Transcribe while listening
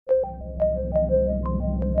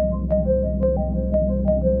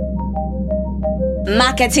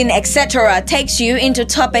Marketing Etc. takes you into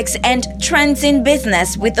topics and trends in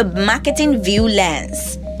business with a marketing view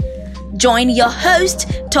lens. Join your host,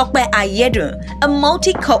 Tokpe Ayedu, a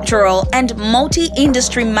multicultural and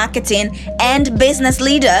multi-industry marketing and business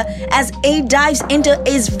leader, as he dives into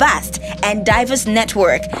his vast and diverse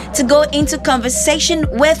network to go into conversation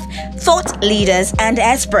with thought leaders and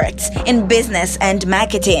experts in business and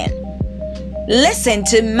marketing. Listen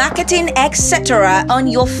to Marketing Etc. on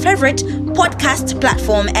your favorite podcast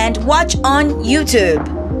platform and watch on YouTube.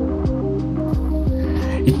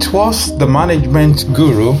 It was the management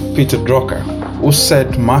guru Peter Drucker who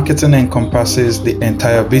said marketing encompasses the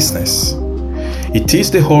entire business. It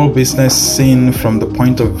is the whole business seen from the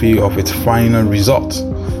point of view of its final result,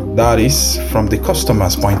 that is, from the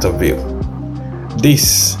customer's point of view.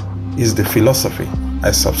 This is the philosophy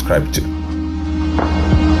I subscribe to.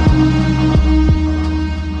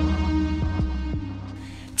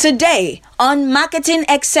 Today on Marketing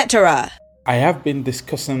Etc. I have been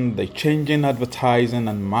discussing the changing advertising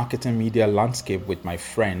and marketing media landscape with my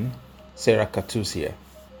friend, Sarah Katusia.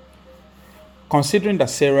 Considering that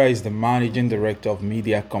Sarah is the managing director of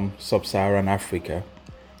Mediacom Sub-Saharan Africa,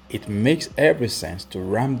 it makes every sense to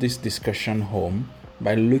ram this discussion home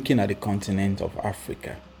by looking at the continent of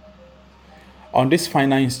Africa. On this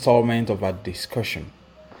final installment of our discussion,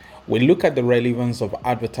 we look at the relevance of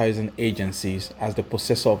advertising agencies as the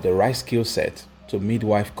possessor of the right skill set to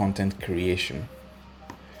midwife content creation.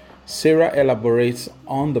 Sarah elaborates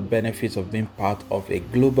on the benefits of being part of a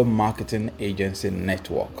global marketing agency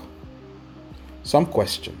network. Some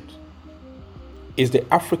questions. Is the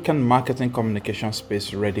African marketing communication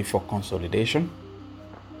space ready for consolidation?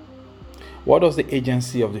 What does the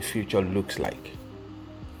agency of the future look like?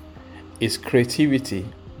 Is creativity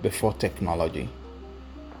before technology?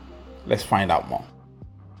 Let's find out more.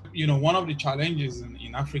 One of the challenges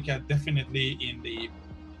in Africa, definitely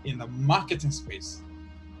in the marketing space,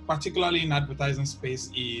 particularly in advertising space,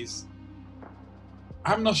 is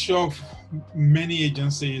I'm not sure of many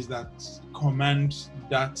agencies that command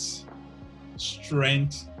that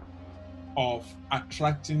strength of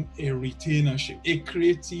attracting a retainership, a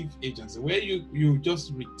creative agency where you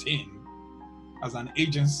just retain as an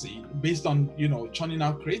agency based on, churning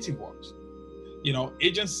out creative works. A lot of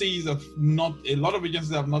agencies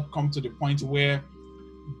have not come to the point where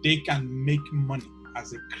they can make money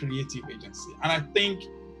as a creative agency. And I think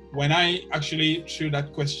when I actually threw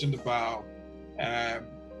that question about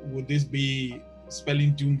would this be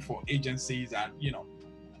spelling doom for agencies, and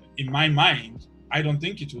in my mind, I don't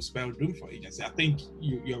think it will spell doom for agencies. I think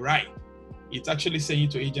you're right. It's actually saying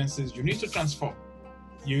to agencies, you need to transform.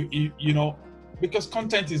 Because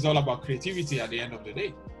content is all about creativity at the end of the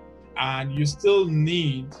day. And you still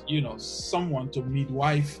need, someone to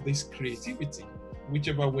midwife this creativity,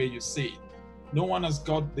 whichever way you say it. No one has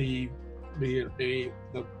got the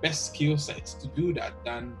best skill sets to do that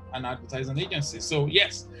than an advertising agency. So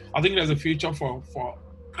yes, I think there's a future for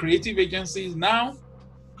creative agencies now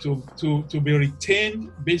to be retained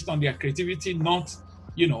based on their creativity, not,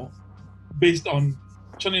 based on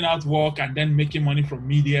churning out work and then making money from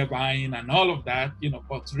media buying and all of that,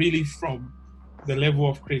 but really from the level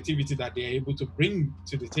of creativity that they're able to bring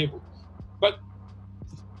to the table. But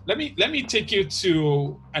let me take you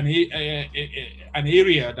to an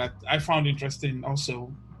area that I found interesting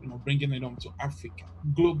also, bringing it on to Africa,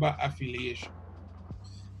 global affiliation.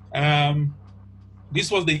 This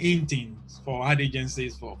was the in thing for ad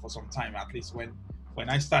agencies for some time, at least when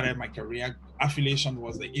I started my career, affiliation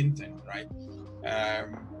was the in thing, right?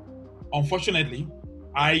 Unfortunately,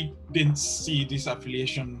 I didn't see this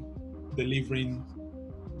affiliation delivering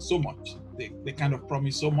so much. They kind of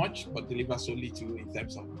promise so much, but deliver so little in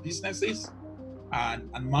terms of businesses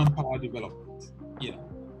and manpower development.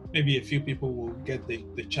 Maybe a few people will get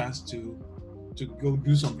the chance to go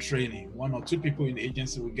do some training. One or two people in the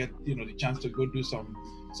agency will get the chance to go do some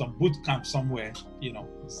boot camp somewhere, in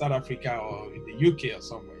South Africa or in the UK or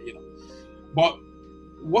somewhere. But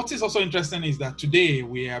what is also interesting is that today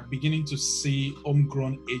we are beginning to see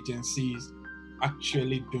homegrown agencies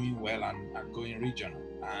actually doing well and going regional.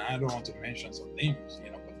 I don't want to mention some names,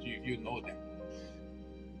 but you know them.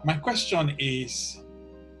 My question is,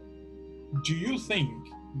 do you think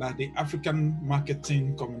that the African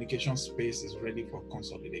marketing communication space is ready for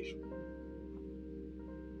consolidation?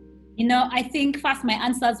 I think first my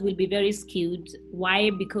answers will be very skewed. Why?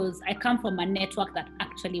 Because I come from a network that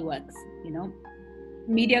actually works,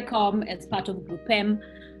 Mediacom as part of Group M,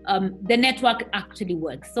 the network actually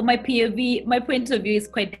works. So my POV, my point of view is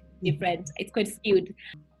quite different. It's quite skewed.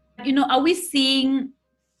 Are we seeing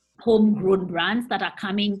homegrown brands that are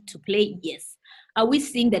coming to play? Yes. Are we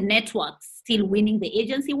seeing the networks still winning the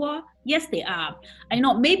agency war? Yes, they are. I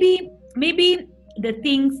know maybe there's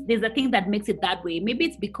a thing that makes it that way. Maybe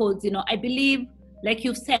it's because, I believe, like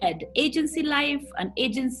you've said, agency life and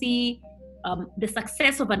agency, the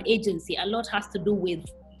success of an agency, a lot has to do with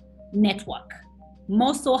network.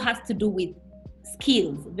 More so has to do with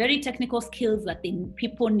skills, very technical skills that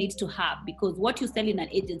people need to have, because what you sell in an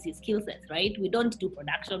agency is skill sets, right? We don't do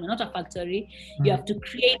production, we're not a factory. You have to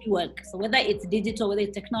create work. So whether it's digital, whether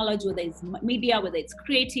it's technology, whether it's media, whether it's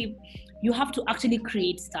creative, you have to actually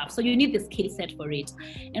create stuff. So you need the skill set for it.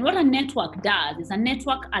 And what a network does is a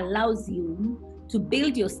network allows you to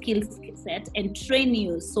build your skill set and train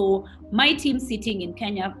you. So my team sitting in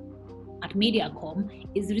Kenya at Mediacom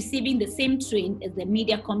is receiving the same train as the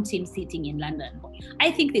Mediacom team sitting in London.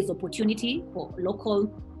 I think there's opportunity for local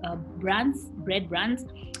bread brands,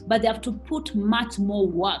 but they have to put much more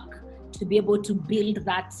work to be able to build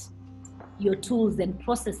your tools and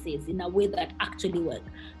processes in a way that actually work.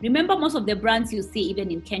 Remember, most of the brands you see,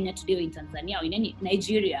 even in Kenya today, or in Tanzania, or in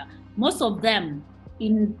Nigeria, most of them,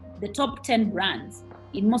 in the top 10 brands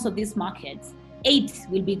in most of these markets, 8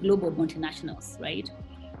 will be global multinationals, right?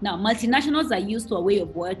 Now, multinationals are used to a way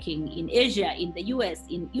of working in Asia, in the US,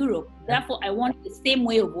 in Europe. Therefore, I want the same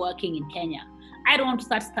way of working in Kenya. I don't want to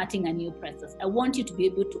starting a new process. I want you to be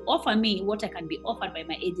able to offer me what I can be offered by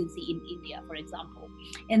my agency in India, for example.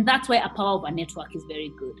 And that's why a power of a network is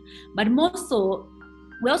very good. But more so,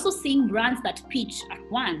 we're also seeing brands that pitch at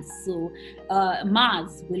once. So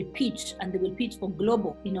Mars will pitch, and they will pitch for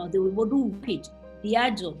global. They will do pitch.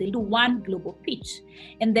 Diageo, they'll do one global pitch.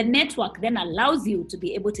 And the network then allows you to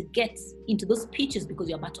be able to get into those pitches because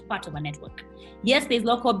you're part of a network. Yes, there's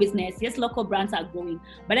local business. Yes, local brands are growing.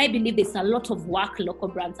 But I believe there's a lot of work local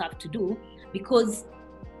brands have to do because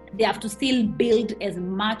they have to still build as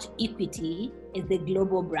much equity as the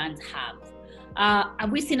global brands have.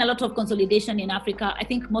 Have we seen a lot of consolidation in Africa? I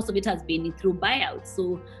think most of it has been through buyouts.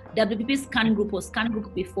 So WPP Scan Group was Scan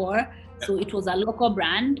Group before. So it was a local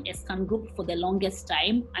brand, a Scan Group for the longest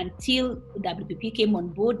time until WPP came on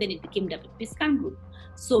board, then it became WPP Scan Group.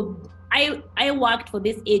 So I worked for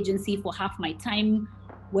this agency for half my time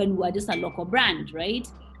when we were just a local brand, right?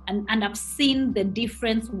 And I've seen the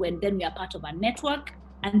difference when then we are part of a network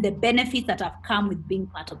and the benefits that have come with being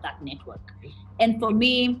part of that network. And for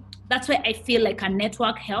me, that's why I feel like a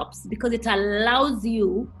network helps, because it allows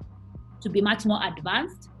you to be much more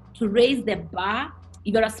advanced, to raise the bar.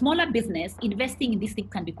 If you're a smaller business, investing in this thing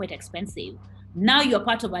can be quite expensive. Now you're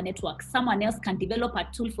part of a network. Someone else can develop a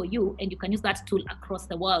tool for you and you can use that tool across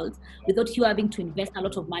the world without you having to invest a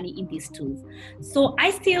lot of money in these tools. So I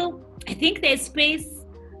think there's space.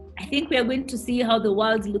 I think we are going to see how the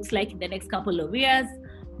world looks like in the next couple of years.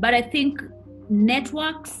 But I think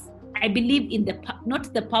networks, I believe in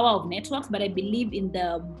not the power of networks, but I believe in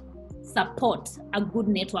the support a good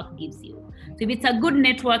network gives you. So if it's a good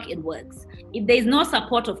network, it works. If there's no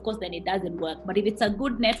support, of course, then it doesn't work. But if it's a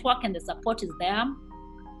good network and the support is there,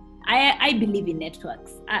 I believe in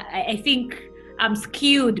networks. I think I'm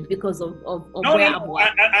skewed because of where I've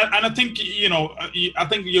worked. And I think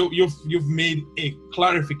you've made a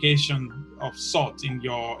clarification of sort in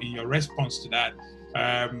your response to that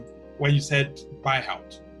when you said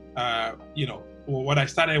buyout. What I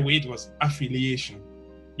started with was affiliation.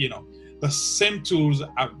 The same tools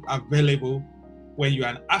are available when you're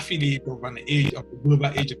an affiliate of a global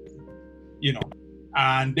agency,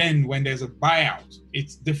 and then when there's a buyout,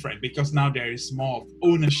 it's different because now there is more of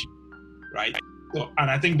ownership, right? So,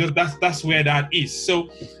 and I think that's where that is.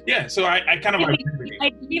 So, yeah. So I kind of agree with you.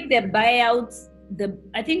 I believe the buyouts.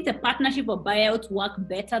 I think the partnership of buyouts work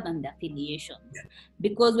better than the affiliations,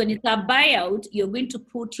 because when it's a buyout, you're going to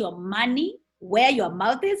put your money where your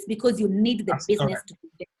mouth is because you need the business correct. to be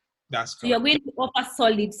there. That's correct. So you're going to offer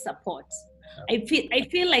solid support. I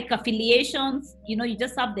feel like affiliations, you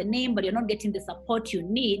just have the name, but you're not getting the support you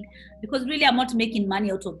need, because really I'm not making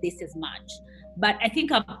money out of this as much. But I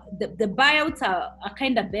think the buyouts are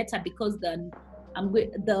kind of better because the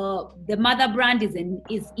mother brand is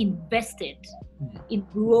invested in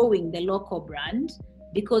growing the local brand,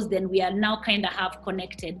 because then we are now kind of have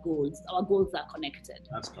connected goals. Our goals are connected.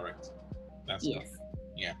 That's correct. That's yes. correct.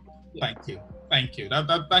 Yeah. Thank you.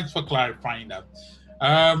 Thanks for clarifying that.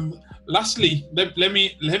 Lastly, let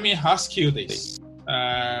me ask you this.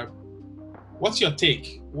 What's your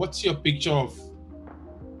take? What's your picture of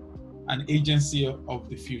an agency of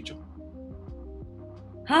the future?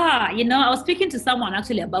 I was speaking to someone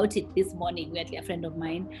actually about it this morning, actually a friend of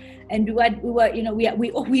mine, and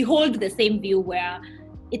we hold the same view where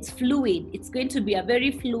it's fluid. It's going to be a very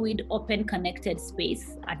fluid, open, connected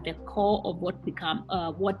space at the core of what the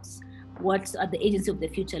agency of the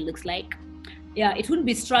future looks like. it wouldn't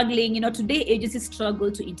be struggling. Today agencies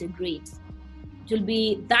struggle to integrate. It will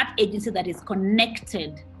be that agency that is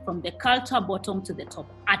connected from the culture bottom to the top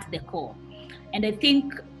at the core. And I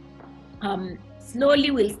think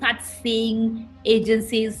slowly we'll start seeing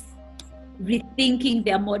agencies rethinking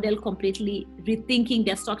their model completely, rethinking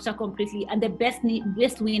their structure completely, and the best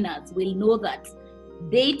winners will know that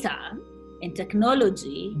data and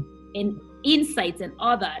technology and insights and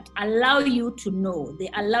all that allow you to know, they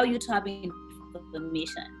allow you to have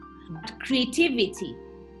information. But creativity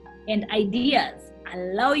and ideas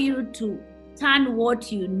allow you to turn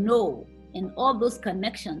what you know and all those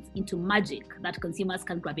connections into magic that consumers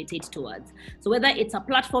can gravitate towards. So whether it's a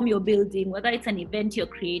platform you're building, whether it's an event you're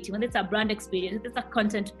creating, whether it's a brand experience, whether it's a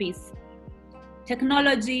content piece,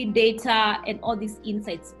 technology, data, and all these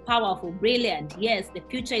insights, powerful, brilliant. Yes, the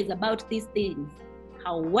future is about these things.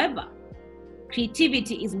 However,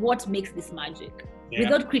 creativity is what makes this magic. Yeah.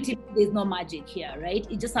 Without creativity, there's no magic here, right?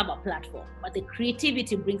 You just have a platform, but the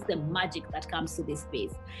creativity brings the magic that comes to this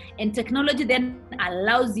space. And technology then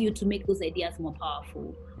allows you to make those ideas more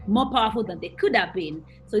powerful than they could have been.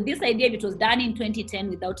 So this idea, if it was done in 2010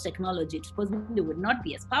 without technology, it possibly would not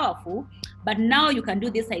be as powerful. But now you can do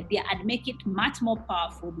this idea and make it much more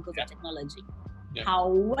powerful because of technology. Yeah.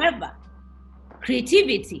 However,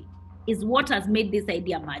 creativity is what has made this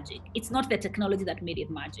idea magic. It's not the technology that made it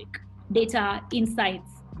magic. Data, insights,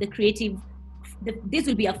 the creative, this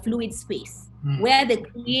will be a fluid space where the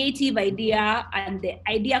creative idea and the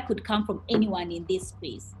idea could come from anyone in this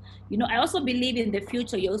space. I also believe in the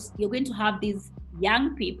future, you're going to have these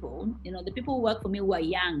young people, the people who work for me who are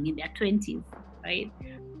young in their 20s, right?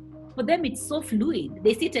 For them, it's so fluid.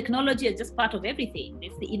 They see technology as just part of everything. They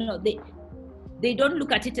see, they don't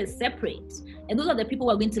look at it as separate. And those are the people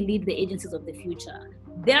who are going to lead the agencies of the future.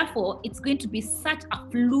 Therefore, it's going to be such a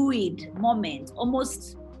fluid moment.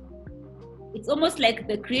 It's almost like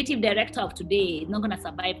the creative director of today is not going to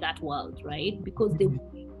survive that world, right? Because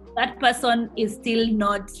that person is still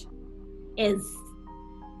not as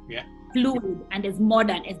fluid and as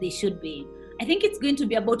modern as they should be. I think it's going to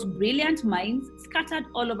be about brilliant minds scattered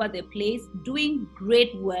all over the place, doing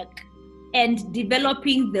great work and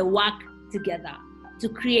developing the work together to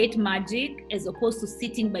create magic, as opposed to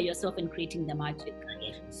sitting by yourself and creating the magic.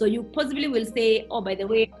 So you possibly will say, oh, by the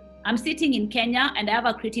way, I'm sitting in Kenya and I have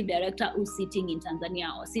a creative director who's sitting in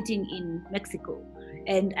Tanzania or sitting in Mexico,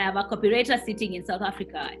 and I have a copywriter sitting in South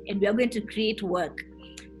Africa, and we are going to create work.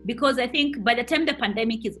 Because I think by the time the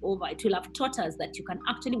pandemic is over, it will have taught us that you can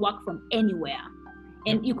actually work from anywhere.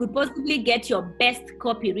 And you could possibly get your best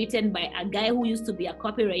copy written by a guy who used to be a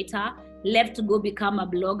copywriter, left to go become a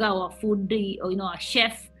blogger or a foodie or a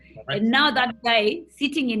chef. Right. And now that guy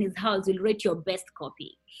sitting in his house will write your best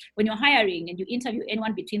copy. When you're hiring and you interview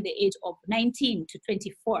anyone between the age of 19 to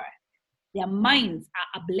 24, their minds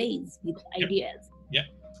are ablaze with ideas. Yeah.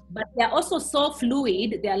 But they're also so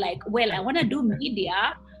fluid. They're like, well, I want to do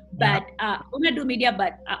media, but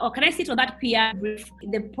or can I sit on that PR brief?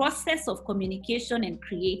 The process of communication and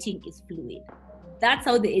creating is fluid. That's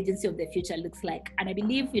how the agency of the future looks like. And I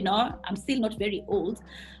believe, I'm still not very old,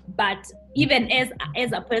 but even as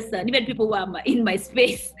a person, even people who are in my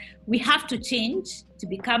space, we have to change to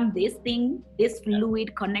become this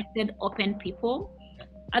fluid, connected, open people.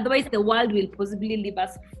 Otherwise, the world will possibly leave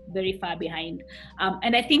us very far behind.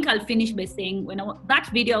 And I think I'll finish by saying, that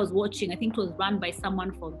video I was watching, I think it was run by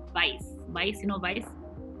someone for Vice. Vice?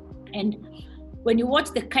 And when you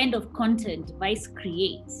watch the kind of content Vice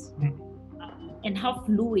creates, and how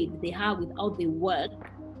fluid they are with how they work,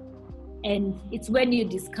 and it's when you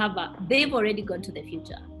discover they've already gone to the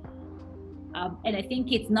future. And I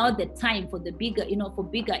think it's now the time for the bigger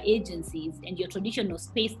agencies and your traditional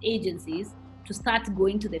space agencies to start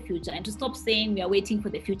going to the future and to stop saying we are waiting for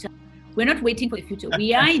the future. We're not waiting for the future.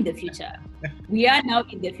 We are in the future. We are now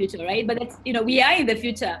in the future, right? But that's, we are in the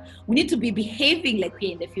future. We need to be behaving like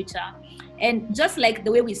we're in the future. And just like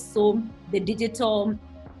the way we saw the digital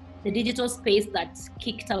space that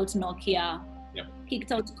kicked out Nokia,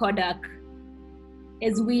 kicked out Kodak,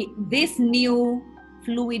 this new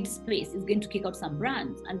fluid space is going to kick out some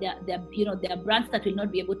brands, and there are brands that will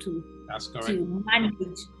not be able to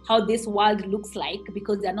manage how this world looks like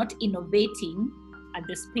because they're not innovating at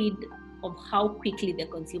the speed of how quickly the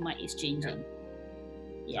consumer is changing.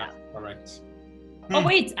 Yeah. Correct. Oh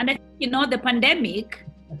wait, and I think the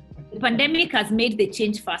pandemic has made the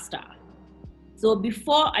change faster. So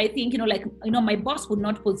before, I think, my boss would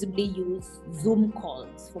not possibly use Zoom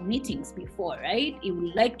calls for meetings before, right? He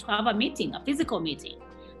would like to have a physical meeting.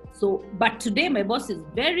 So, but today my boss is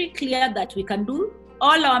very clear that we can do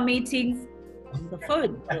all our meetings on the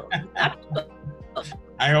phone.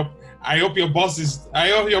 I hope your boss is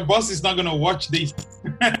not going to watch this. No,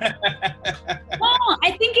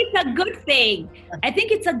 I think it's a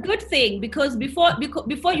good thing. Because before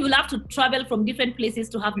you'll have to travel from different places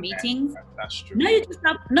to have meetings. That's true.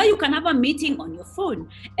 Now you can have a meeting on your phone.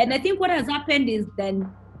 And I think what has happened is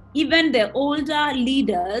then even the older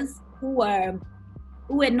leaders who were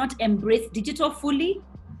not embraced digital fully,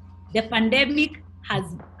 the pandemic has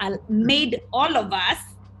made all of us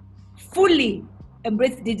fully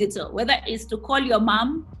embrace digital, whether it's to call your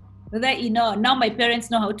mom, whether, now my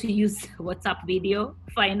parents know how to use WhatsApp video,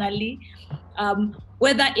 finally,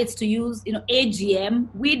 whether it's to use, AGM.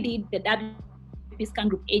 We did the WP Scan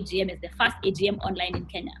Group AGM is the first AGM online in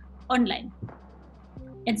Kenya, online.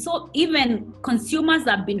 And so even consumers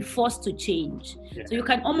have been forced to change. Yeah. So you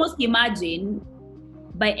can almost imagine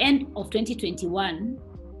by end of 2021,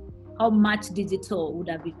 how much digital would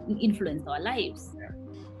have influenced our lives.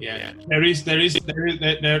 Yeah.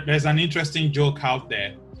 There's an interesting joke out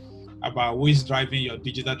there about who is driving your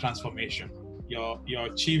digital transformation, your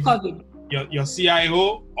chief, COVID. your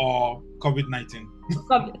CIO or COVID-19.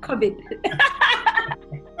 COVID.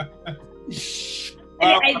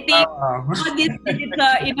 I think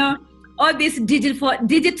all these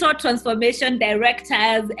digital transformation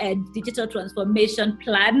directors and digital transformation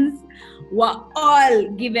plans were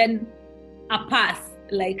all given a pass.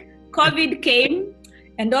 Like COVID came,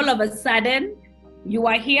 and all of a sudden you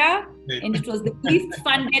are here, and it was the least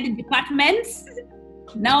funded department.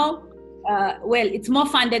 Now, it's more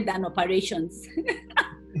funded than operations.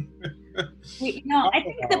 I think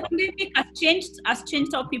the pandemic has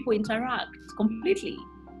changed how people interact completely.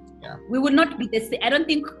 Yeah. We will not be the same. I don't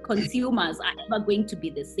think consumers are ever going to be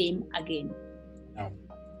the same again.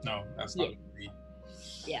 No, that's not.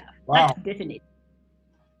 Yeah, wow. That's definite.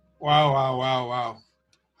 Wow.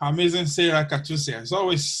 Amazing, Sarah Katusia.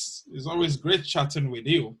 It's always great chatting with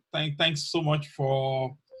you. Thanks so much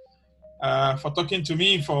for talking to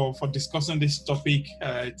me, for discussing this topic.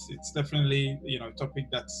 It's definitely a topic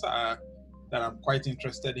that I'm quite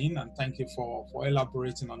interested in, and thank you for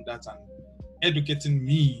elaborating on that and educating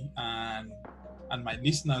me and my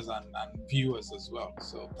listeners and viewers as well.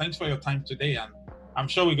 So thanks for your time today, and I'm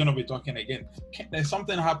sure we're going to be talking again. There's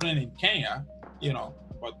something happening in Kenya,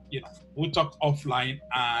 but we'll talk offline,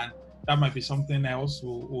 and that might be something else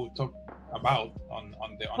we'll talk about on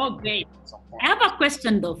the. Great! I have a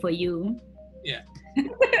question though for you. Yeah.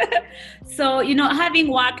 So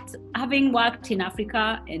having worked in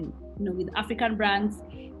Africa and with African brands,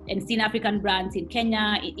 and seen African brands in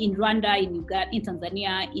Kenya, in Rwanda, in Uganda, in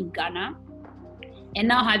Tanzania, in Ghana, and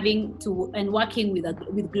now working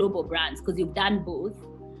with global brands, because you've done both.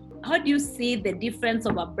 How do you see the difference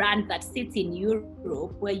of a brand that sits in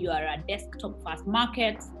Europe, where you are a desktop first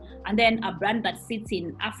market, and then a brand that sits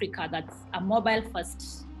in Africa, that's a mobile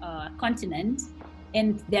first continent,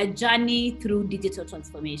 and their journey through digital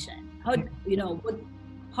transformation? How does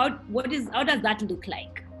that look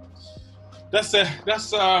like? That's a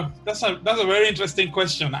very interesting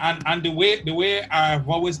question, and the way I've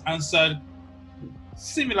always answered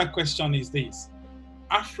similar question is this: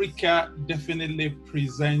 Africa definitely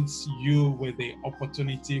presents you with the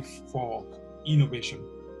opportunity for innovation.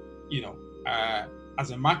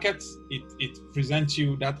 As a market, it presents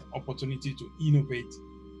you that opportunity to innovate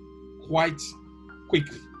quite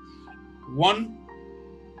quickly. One,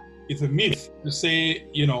 it's a myth to say,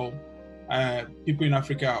 people in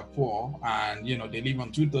Africa are poor and, they live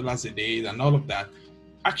on $2 a day and all of that.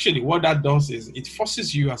 Actually, what that does is it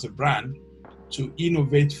forces you as a brand to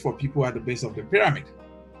innovate for people at the base of the pyramid,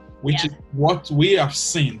 which is what we have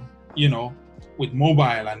seen, with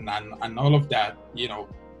mobile and all of that.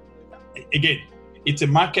 Again, it's a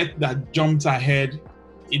market that jumps ahead.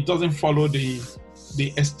 It doesn't follow the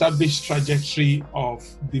established trajectory of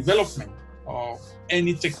development of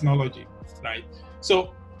any technology, right?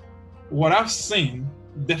 So what I've seen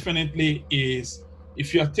definitely is,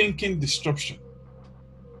 if you're thinking disruption,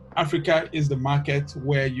 Africa is the market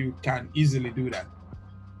where you can easily do that.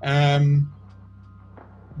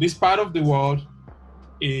 This part of the world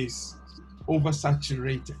is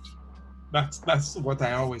oversaturated. That's what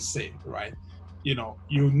I always say, right?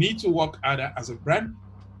 You need to work harder as a brand.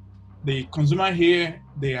 The consumer here,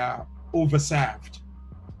 they are overserved.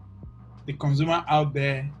 The consumer out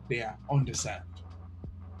there, they are underserved.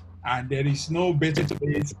 And there is no better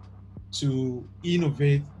place to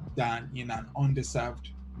innovate than in an underserved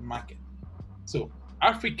market. So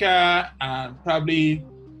Africa and probably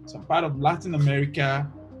some part of Latin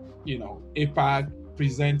America, APAC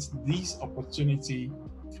presents this opportunity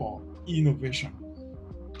for innovation.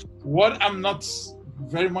 What I'm not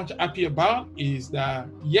very much happy about is that,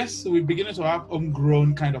 yes, we're beginning to have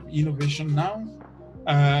homegrown kind of innovation now,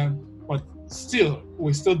 but still,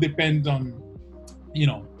 we still depend on,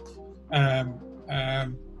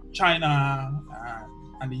 China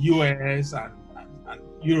and the US and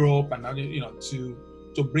Europe and other,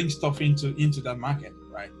 to bring stuff into that market,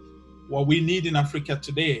 right? What we need in Africa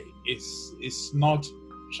today is not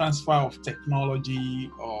transfer of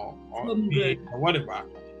technology or whatever.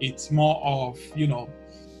 It's more of,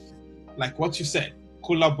 like what you said,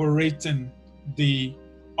 collaborating,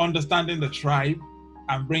 understanding the tribe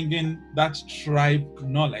and bringing that tribe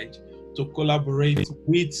knowledge to collaborate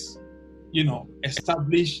with,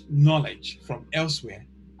 established knowledge from elsewhere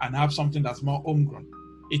and have something that's more homegrown.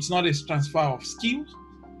 It's not a transfer of skills.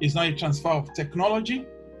 It's not a transfer of technology.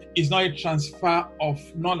 It's not a transfer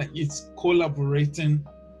of knowledge. It's collaborating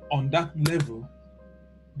on that level.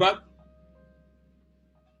 But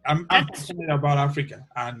I'm passionate about Africa,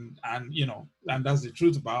 and that's the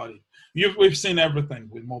truth about it. We've seen everything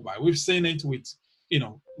with mobile. We've seen it with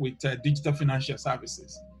digital financial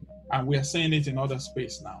services, and we are seeing it in other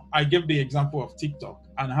space now. I gave the example of TikTok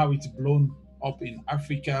and how it's blown up in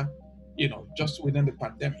Africa, just within the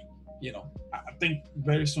pandemic. I think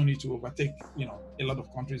very soon it will overtake, a lot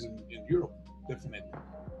of countries in Europe, definitely.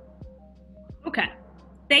 Okay,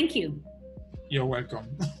 thank you. You're welcome.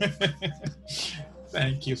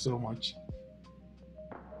 Thank you so much.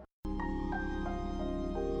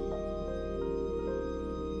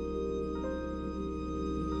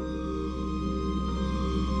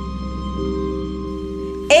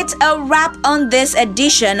 It's a wrap on this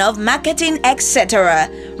edition of Marketing Etc.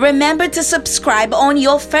 Remember to subscribe on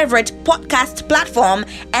your favorite podcast platform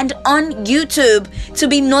and on YouTube to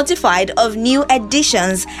be notified of new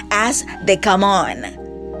editions as they come on.